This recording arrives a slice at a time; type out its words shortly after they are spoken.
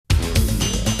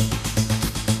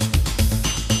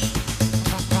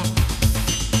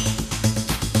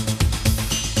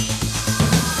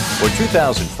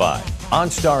2005,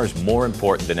 OnStar is more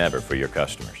important than ever for your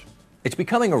customers. It's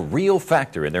becoming a real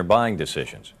factor in their buying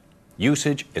decisions.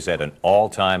 Usage is at an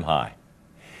all-time high.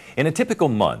 In a typical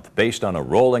month, based on a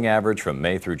rolling average from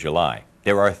May through July,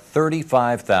 there are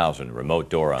 35,000 remote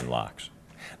door unlocks,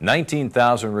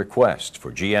 19,000 requests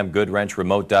for GM Goodwrench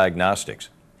remote diagnostics,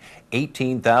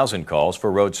 18,000 calls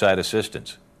for roadside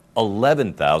assistance,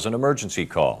 11,000 emergency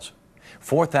calls,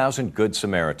 4,000 Good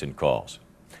Samaritan calls,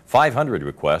 500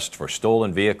 requests for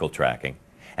stolen vehicle tracking,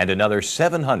 and another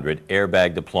 700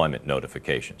 airbag deployment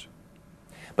notifications.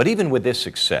 But even with this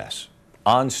success,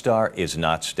 OnStar is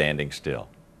not standing still.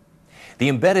 The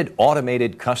embedded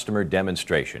automated customer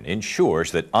demonstration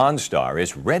ensures that OnStar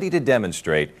is ready to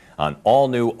demonstrate on all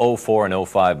new 04 and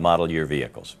 05 model year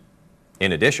vehicles.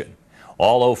 In addition,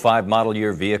 all 05 model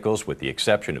year vehicles, with the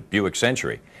exception of Buick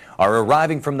Century, are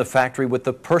arriving from the factory with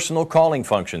the personal calling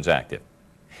functions active.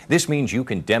 This means you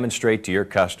can demonstrate to your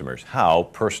customers how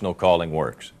personal calling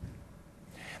works.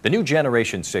 The new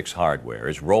Generation 6 hardware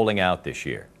is rolling out this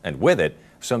year, and with it,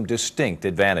 some distinct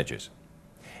advantages.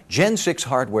 Gen 6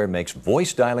 hardware makes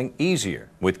voice dialing easier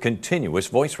with continuous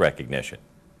voice recognition.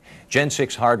 Gen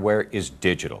 6 hardware is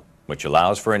digital, which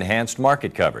allows for enhanced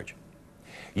market coverage.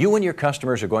 You and your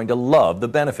customers are going to love the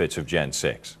benefits of Gen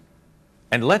 6.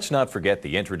 And let's not forget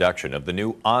the introduction of the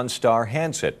new OnStar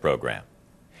handset program.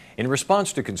 In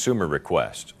response to consumer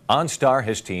requests, OnStar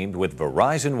has teamed with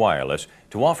Verizon Wireless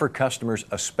to offer customers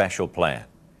a special plan.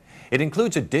 It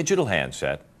includes a digital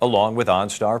handset along with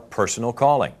OnStar personal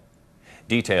calling.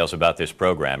 Details about this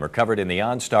program are covered in the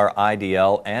OnStar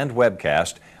IDL and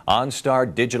webcast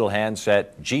OnStar Digital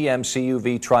Handset GM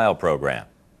CUV Trial Program.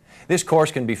 This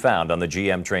course can be found on the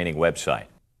GM Training website.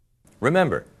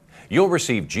 Remember, you'll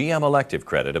receive GM elective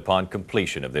credit upon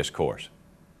completion of this course.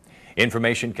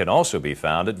 Information can also be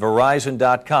found at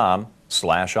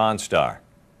verizon.com/OnStar.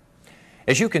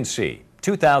 As you can see,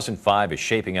 2005 is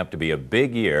shaping up to be a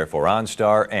big year for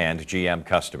OnStar and GM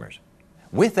customers.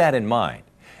 With that in mind,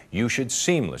 you should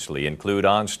seamlessly include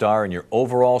OnStar in your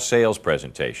overall sales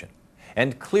presentation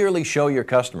and clearly show your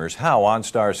customers how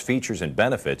OnStar's features and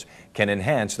benefits can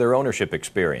enhance their ownership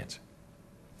experience.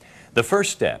 The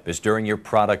first step is during your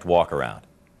product walkaround.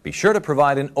 Be sure to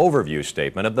provide an overview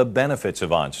statement of the benefits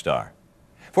of OnStar.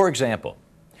 For example,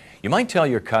 you might tell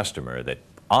your customer that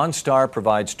OnStar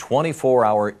provides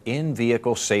 24-hour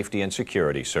in-vehicle safety and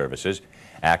security services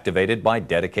activated by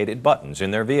dedicated buttons in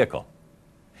their vehicle.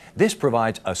 This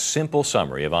provides a simple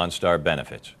summary of OnStar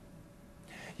benefits.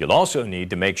 You'll also need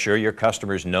to make sure your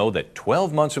customers know that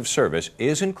 12 months of service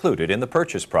is included in the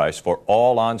purchase price for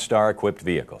all OnStar-equipped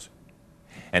vehicles.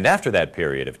 And after that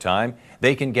period of time,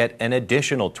 they can get an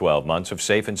additional 12 months of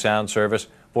safe and sound service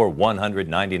for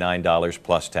 $199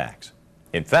 plus tax.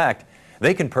 In fact,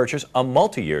 they can purchase a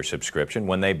multi-year subscription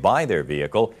when they buy their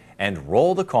vehicle and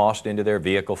roll the cost into their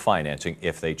vehicle financing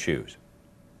if they choose.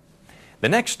 The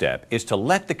next step is to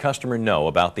let the customer know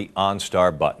about the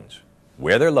OnStar buttons,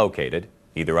 where they're located,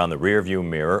 either on the rear view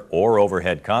mirror or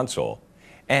overhead console,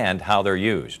 and how they're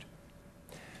used.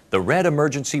 The red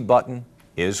emergency button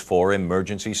is for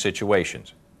emergency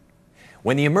situations.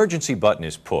 When the emergency button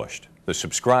is pushed, the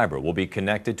subscriber will be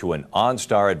connected to an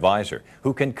OnStar advisor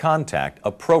who can contact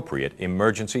appropriate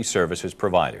emergency services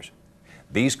providers.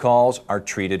 These calls are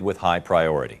treated with high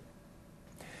priority.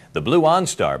 The blue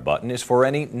OnStar button is for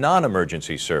any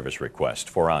non-emergency service request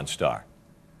for OnStar.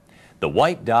 The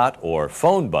white dot or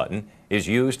phone button is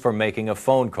used for making a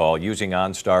phone call using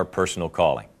OnStar personal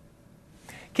calling.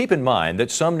 Keep in mind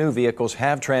that some new vehicles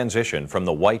have transitioned from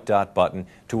the white dot button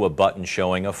to a button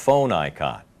showing a phone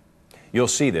icon. You'll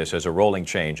see this as a rolling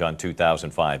change on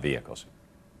 2005 vehicles.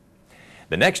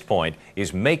 The next point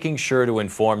is making sure to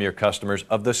inform your customers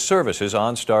of the services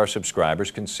OnStar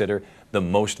subscribers consider the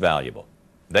most valuable.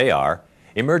 They are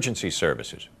emergency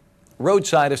services,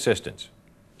 roadside assistance,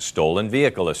 stolen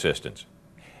vehicle assistance,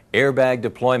 airbag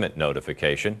deployment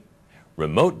notification,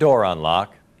 remote door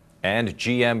unlock, and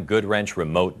GM Goodwrench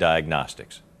remote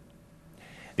diagnostics.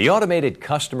 The automated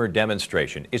customer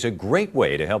demonstration is a great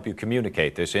way to help you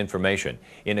communicate this information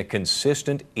in a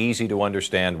consistent,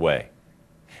 easy-to-understand way.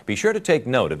 Be sure to take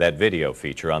note of that video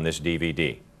feature on this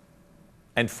DVD.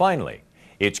 And finally,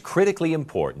 it's critically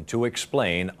important to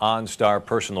explain OnStar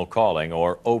Personal Calling,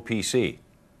 or OPC.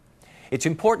 It's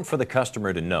important for the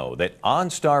customer to know that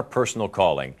OnStar Personal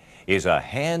Calling is a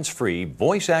hands-free,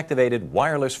 voice-activated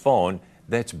wireless phone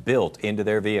that's built into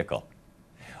their vehicle.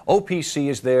 OPC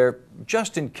is there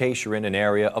just in case you're in an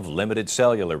area of limited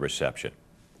cellular reception,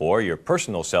 or your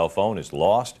personal cell phone is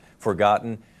lost,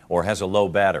 forgotten, or has a low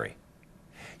battery.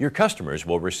 Your customers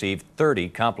will receive 30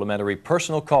 complimentary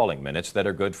personal calling minutes that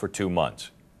are good for 2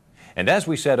 months. And as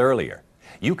we said earlier,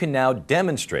 you can now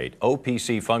demonstrate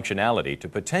OPC functionality to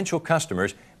potential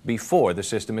customers before the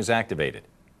system is activated.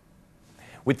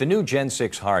 With the new Gen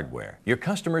 6 hardware, your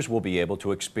customers will be able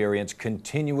to experience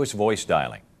continuous voice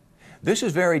dialing. This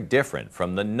is very different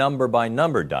from the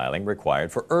number-by-number dialing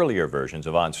required for earlier versions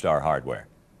of OnStar hardware.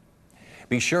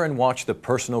 Be sure and watch the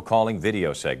personal calling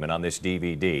video segment on this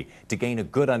DVD to gain a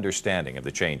good understanding of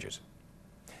the changes.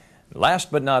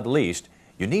 Last but not least,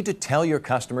 you need to tell your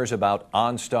customers about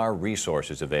OnStar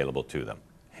resources available to them,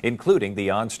 including the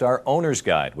OnStar Owner's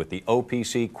Guide with the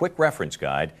OPC Quick Reference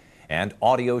Guide and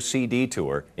audio CD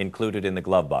tour included in the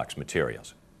glove box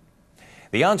materials.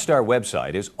 The OnStar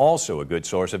website is also a good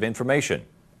source of information,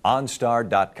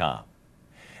 onstar.com.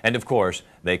 And of course,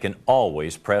 they can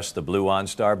always press the blue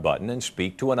OnStar button and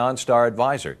speak to an OnStar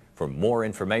advisor for more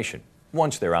information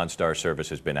once their OnStar service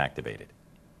has been activated.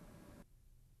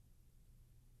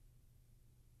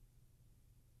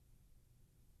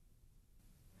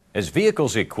 As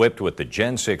vehicles equipped with the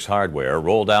Gen 6 hardware are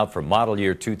rolled out for model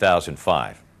year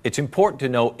 2005, it's important to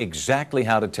know exactly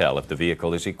how to tell if the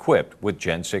vehicle is equipped with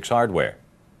Gen 6 hardware.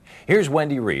 Here's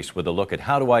Wendy Reese with a look at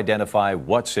how to identify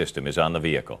what system is on the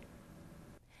vehicle.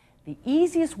 The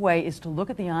easiest way is to look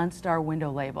at the OnStar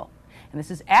window label. And this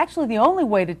is actually the only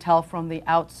way to tell from the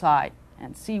outside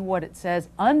and see what it says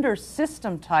under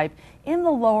system type in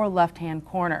the lower left-hand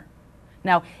corner.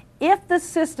 Now, if the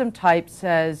system type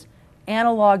says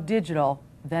analog digital,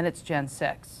 then it's Gen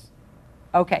 6.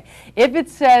 Okay, if it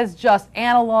says just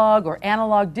analog or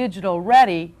analog digital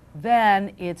ready,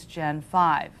 then it's Gen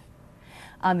 5.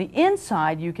 On the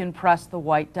inside, you can press the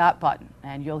white dot button,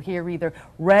 and you'll hear either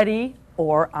ready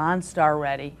or OnStar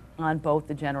ready on both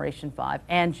the Generation 5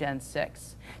 and Gen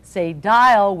 6. Say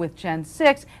dial with Gen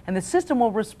 6, and the system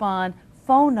will respond,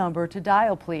 phone number to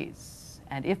dial please.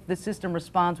 And if the system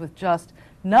responds with just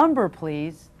number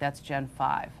please, that's Gen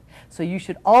 5. So you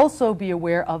should also be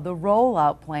aware of the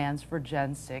rollout plans for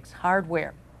Gen 6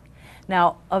 hardware.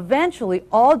 Now, eventually,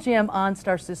 all GM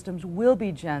OnStar systems will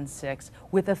be Gen 6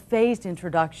 with a phased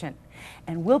introduction.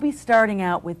 And we'll be starting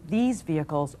out with these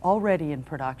vehicles already in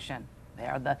production. They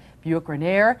are the Buick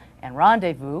Rainier and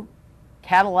Rendezvous,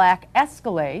 Cadillac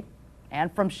Escalade,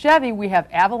 and from Chevy we have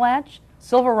Avalanche,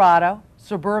 Silverado,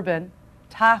 Suburban,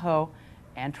 Tahoe,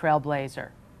 and Trailblazer.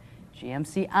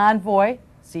 GMC Envoy,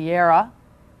 Sierra,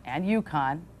 and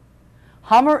Yukon,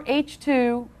 Hummer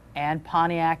H2, and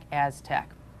Pontiac Aztek.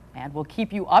 And we'll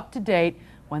keep you up to date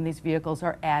when these vehicles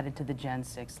are added to the Gen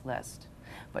 6 list.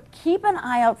 But keep an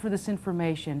eye out for this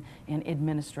information in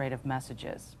administrative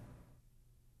messages.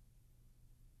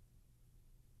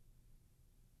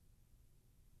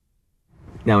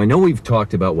 Now, I know we've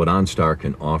talked about what OnStar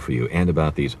can offer you and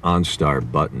about these OnStar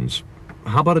buttons.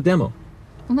 How about a demo?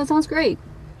 Well, that sounds great.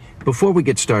 Before we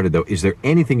get started, though, is there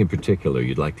anything in particular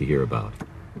you'd like to hear about?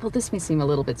 Well, this may seem a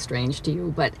little bit strange to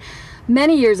you, but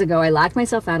many years ago I locked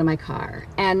myself out of my car,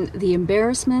 and the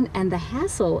embarrassment and the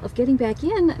hassle of getting back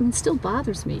in, still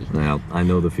bothers me. Well, I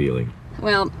know the feeling.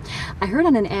 Well, I heard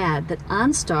on an ad that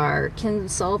OnStar can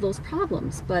solve those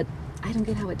problems, but I don't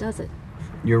get how it does it.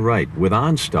 You're right. With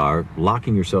OnStar,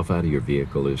 locking yourself out of your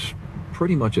vehicle is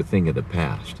pretty much a thing of the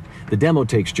past. The demo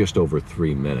takes just over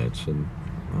 3 minutes, and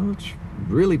well, it's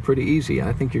really pretty easy.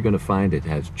 I think you're going to find it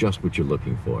has just what you're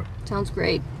looking for. Sounds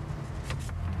great.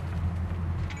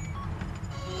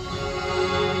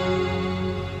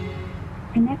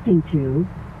 Connecting to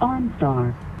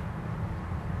OnStar.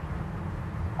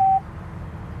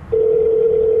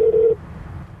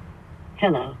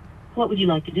 Hello. What would you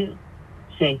like to do?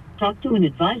 Say, talk to an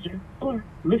advisor, or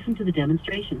listen to the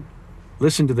demonstration.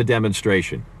 Listen to the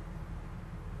demonstration.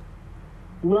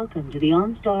 Welcome to the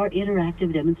OnStar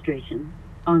Interactive Demonstration.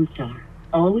 OnStar,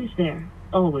 always there,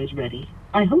 always ready.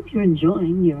 I hope you're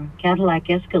enjoying your Cadillac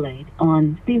Escalade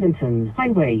on Stevenson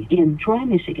Highway in Troy,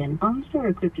 Michigan.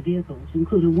 OnStar-equipped vehicles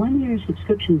include a 1-year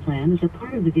subscription plan as a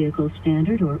part of the vehicle's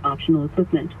standard or optional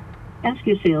equipment. Ask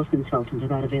your sales consultant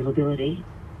about availability.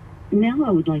 Now I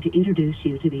would like to introduce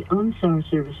you to the OnStar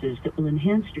services that will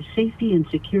enhance your safety and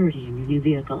security in your new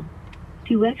vehicle.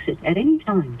 To exit at any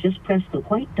time, just press the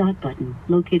white dot button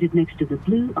located next to the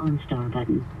blue OnStar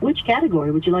button. Which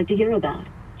category would you like to hear about?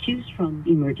 Choose from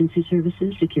emergency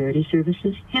services, security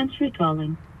services, hands-free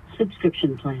calling,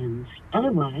 subscription plans.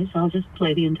 Otherwise, I'll just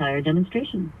play the entire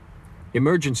demonstration.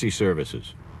 Emergency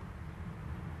services.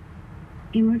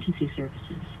 Emergency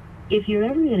services. If you're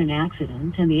ever in an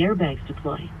accident and the airbags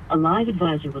deploy, a live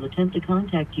advisor will attempt to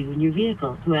contact you in your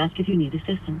vehicle to ask if you need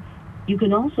assistance. You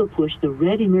can also push the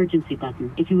red emergency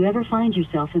button if you ever find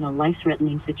yourself in a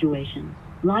life-threatening situation.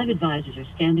 Live advisors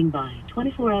are standing by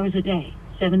 24 hours a day,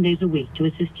 7 days a week to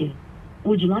assist you.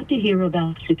 Would you like to hear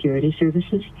about security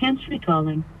services, hands-free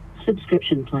calling,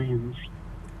 subscription plans?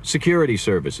 Security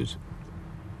services.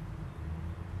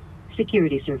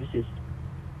 Security services.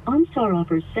 OnStar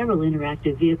offers several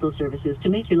interactive vehicle services to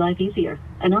make your life easier.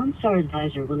 An OnStar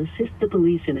advisor will assist the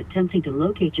police in attempting to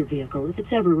locate your vehicle if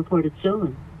it's ever reported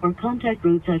stolen, or contact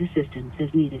roadside assistance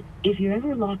as needed. If you're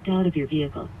ever locked out of your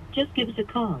vehicle, just give us a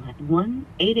call at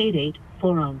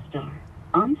 1-888-4OnStar.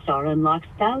 OnStar unlocks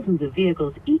thousands of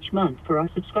vehicles each month for our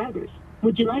subscribers.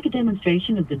 Would you like a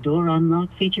demonstration of the door unlock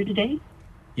feature today?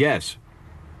 Yes.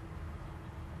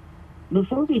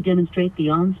 Before we demonstrate the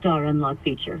OnStar unlock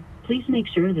feature, please make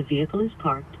sure the vehicle is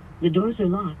parked, the doors are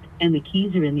locked, and the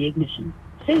keys are in the ignition.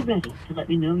 Say ready to let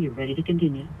me know you're ready to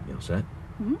continue. You all set?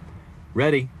 Mm-hmm.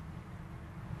 Ready.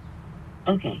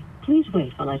 Okay, please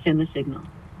wait while I send the signal.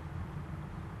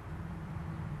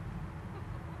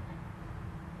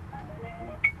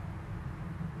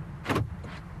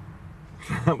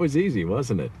 That was easy,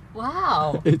 wasn't it?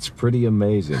 Wow. It's pretty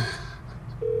amazing.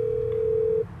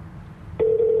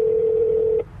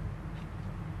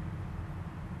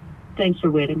 Thanks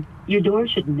for waiting. Your door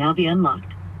should now be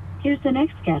unlocked. Here's the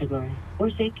next category,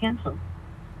 or say cancel.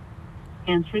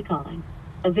 Hands-free calling.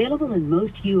 Available in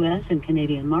most U.S. and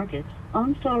Canadian markets,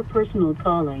 OnStar Personal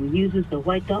Calling uses the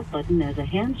white dot button as a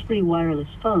hands-free wireless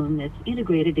phone that's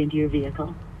integrated into your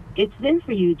vehicle. It's there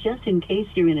for you just in case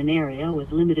you're in an area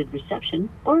with limited reception,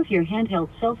 or if your handheld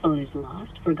cell phone is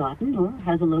lost, forgotten, or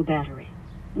has a low battery.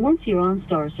 Once your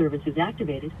OnStar service is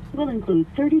activated, we'll include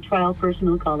 30 trial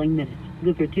personal calling minutes,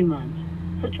 good for 2 months.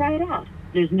 So try it out.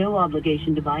 There's no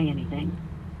obligation to buy anything.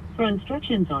 For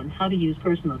instructions on how to use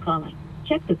personal calling,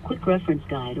 check the quick reference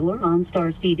guide or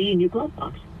OnStar CD in your glove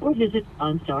box, or visit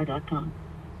OnStar.com.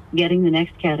 Getting the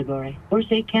next category, or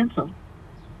say cancel.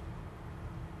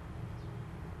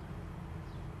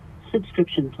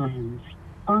 Subscription plans.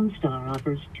 OnStar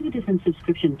offers 2 different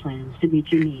subscription plans to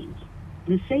meet your needs.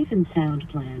 The Safe and Sound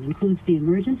plan includes the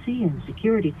emergency and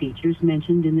security features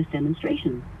mentioned in this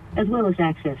demonstration, as well as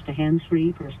access to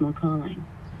hands-free personal calling.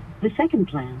 The second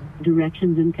plan,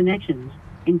 Directions and Connections,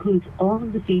 includes all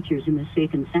of the features in the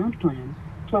Safe and Sound plan,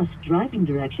 plus driving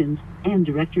directions and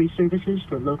directory services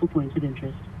for local points of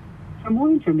interest. For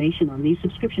more information on these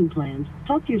subscription plans,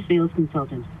 talk to your sales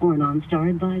consultant or an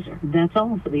OnStar advisor. That's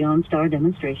all for the OnStar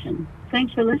demonstration.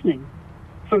 Thanks for listening.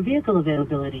 For vehicle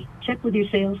availability, check with your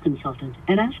sales consultant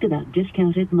and ask about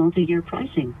discounted multi-year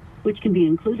pricing, which can be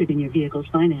included in your vehicle's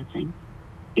financing.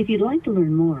 If you'd like to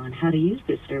learn more on how to use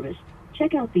this service,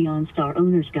 check out the OnStar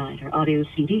Owner's Guide or audio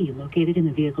CD located in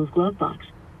the vehicle's glove box,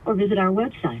 or visit our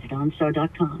website at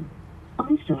OnStar.com.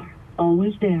 OnStar,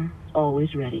 always there,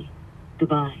 always ready.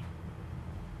 Goodbye.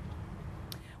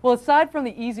 Well, aside from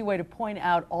the easy way to point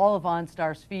out all of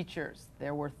OnStar's features,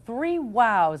 there were 3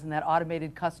 wows in that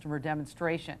automated customer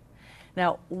demonstration.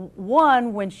 Now,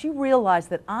 1, when she realized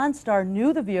that OnStar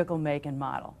knew the vehicle make and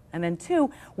model. And then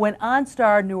 2, when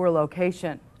OnStar knew her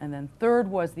location. And then 3rd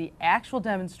was the actual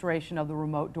demonstration of the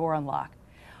remote door unlock.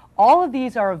 All of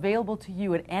these are available to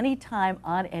you at any time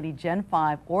on any Gen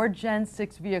 5 or Gen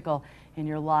 6 vehicle in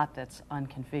your lot that's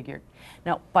unconfigured.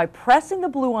 Now, by pressing the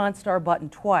blue OnStar button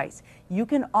twice, you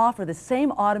can offer the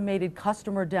same automated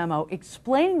customer demo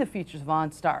explaining the features of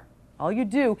OnStar. All you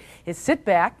do is sit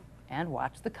back and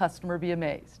watch the customer be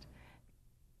amazed.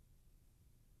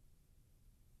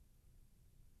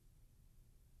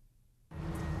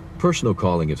 Personal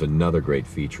calling is another great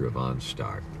feature of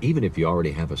OnStar. Even if you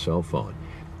already have a cell phone,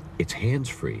 it's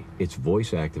hands-free, it's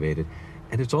voice-activated,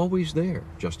 and it's always there,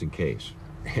 just in case.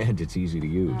 And it's easy to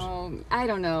use. Oh, I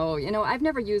don't know. I've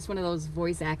never used one of those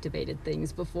voice-activated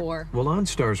things before. Well,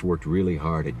 OnStar's worked really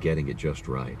hard at getting it just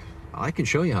right. I can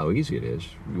show you how easy it is.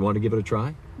 You want to give it a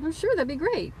try? Well, sure, that'd be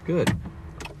great. Good.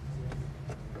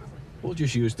 We'll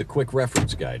just use the quick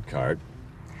reference guide card.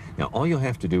 Now, all you'll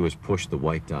have to do is push the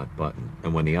white dot button,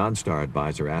 and when the OnStar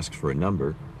advisor asks for a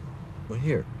number, well,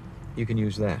 here, you can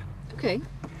use that. Okay.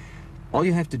 All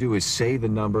you have to do is say the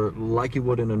number like you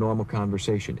would in a normal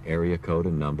conversation. Area code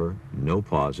and number, no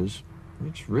pauses.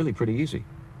 It's really pretty easy.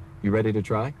 You ready to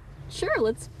try? Sure,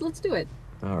 let's do it.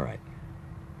 All right.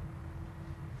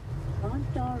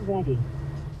 OnStar ready.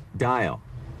 Dial.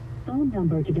 Phone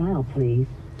number to dial, please.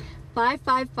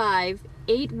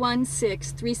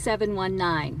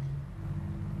 555-816-3719.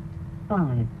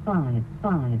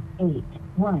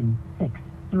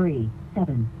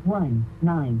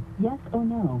 555-816-3719. Yes or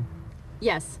no?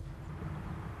 Yes.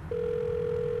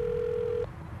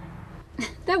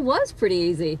 That was pretty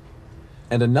easy.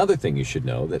 And another thing you should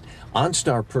know, that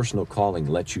OnStar Personal Calling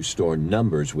lets you store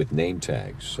numbers with name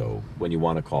tags. So when you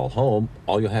want to call home,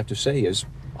 all you'll have to say is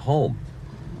home.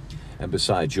 And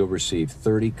besides, you'll receive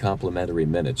 30 complimentary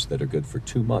minutes that are good for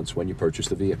 2 months when you purchase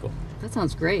the vehicle. That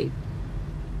sounds great.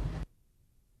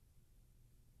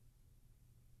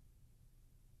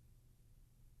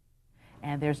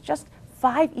 And there's just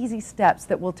 5 easy steps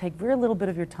that will take very little bit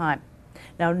of your time.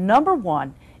 Now, number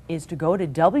 1 is to go to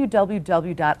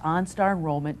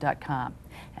www.onstarenrollment.com.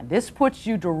 And this puts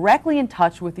you directly in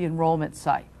touch with the enrollment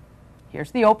site.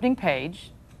 Here's the opening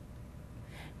page.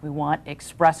 We want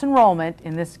express enrollment,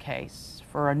 in this case,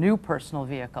 for a new personal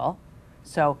vehicle.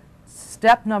 So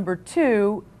step number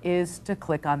 2 is to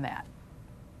click on that.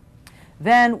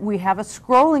 Then we have a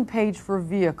scrolling page for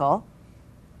vehicle,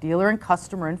 dealer and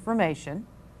customer information.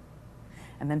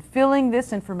 And then filling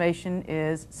this information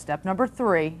is step number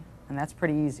 3, and that's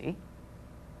pretty easy.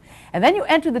 And then you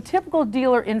enter the typical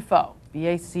dealer info,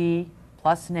 VAC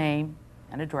plus name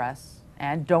and address,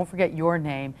 and don't forget your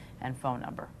name and phone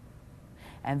number.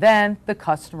 And then the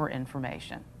customer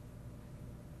information.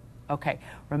 Okay,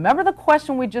 remember the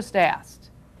question we just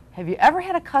asked. Have you ever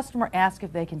had a customer ask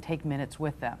if they can take minutes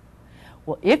with them?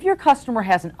 Well, if your customer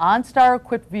has an OnStar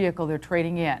equipped vehicle they're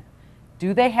trading in,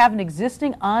 do they have an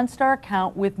existing OnStar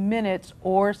account with minutes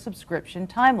or subscription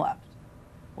time left?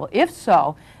 Well, if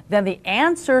so, then the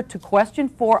answer to question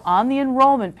 4 on the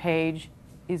enrollment page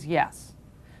is yes.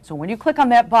 So when you click on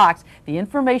that box, the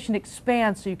information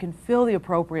expands so you can fill the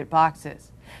appropriate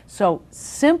boxes. So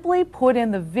simply put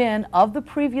in the VIN of the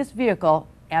previous vehicle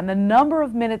and the number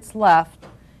of minutes left,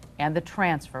 and the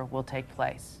transfer will take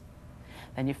place.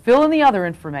 Then you fill in the other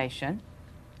information,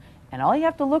 and all you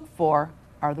have to look for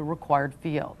are the required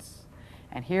fields.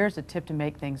 And here's a tip to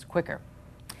make things quicker.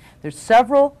 There's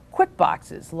several quick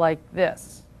boxes like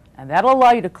this, and that'll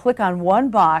allow you to click on one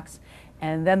box,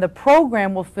 and then the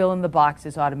program will fill in the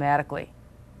boxes automatically.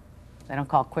 They don't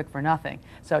call it quick for nothing,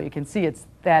 so you can see it's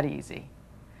that easy.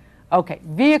 Okay,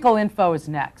 vehicle info is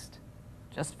next.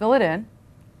 Just fill it in.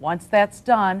 Once that's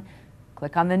done,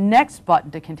 click on the next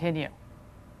button to continue.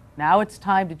 Now it's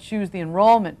time to choose the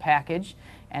enrollment package,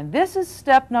 and this is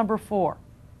step number 4.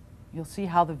 You'll see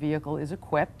how the vehicle is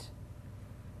equipped.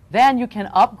 Then you can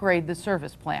upgrade the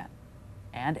service plan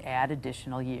and add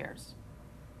additional years.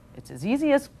 It's as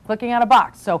easy as clicking on a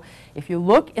box. So if you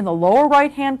look in the lower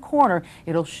right-hand corner,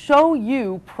 it'll show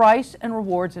you price and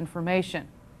rewards information.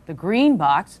 The green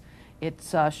box, it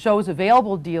shows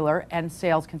available dealer and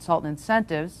sales consultant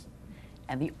incentives,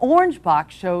 and the orange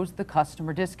box shows the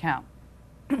customer discount.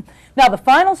 Now the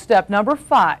final step, number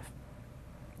 5,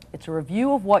 it's a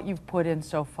review of what you've put in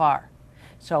so far.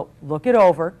 So look it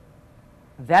over,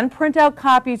 then print out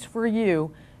copies for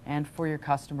you and for your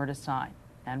customer to sign.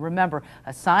 And remember,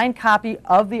 a signed copy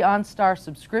of the OnStar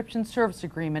subscription service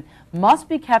agreement must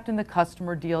be kept in the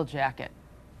customer deal jacket.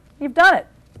 You've done it.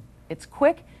 It's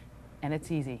quick and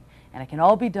it's easy, and it can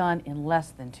all be done in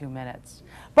less than 2 minutes.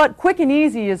 But quick and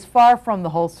easy is far from the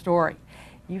whole story.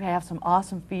 You have some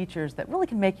awesome features that really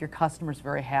can make your customers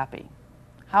very happy.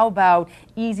 How about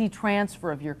easy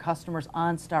transfer of your customer's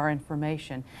OnStar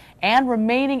information and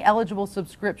remaining eligible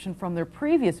subscription from their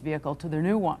previous vehicle to their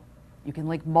new one? You can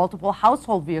link multiple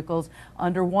household vehicles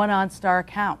under one OnStar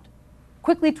account.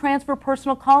 Quickly transfer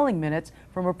personal calling minutes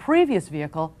from a previous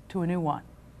vehicle to a new one.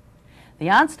 The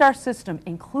OnStar system,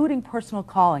 including personal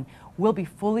calling, will be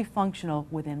fully functional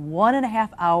within 1.5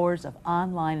 hours of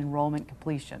online enrollment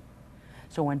completion.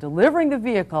 So when delivering the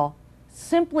vehicle,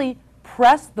 simply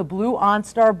press the blue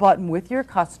OnStar button with your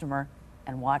customer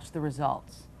and watch the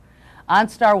results.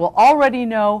 OnStar will already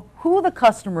know who the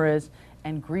customer is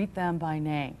and greet them by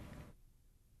name.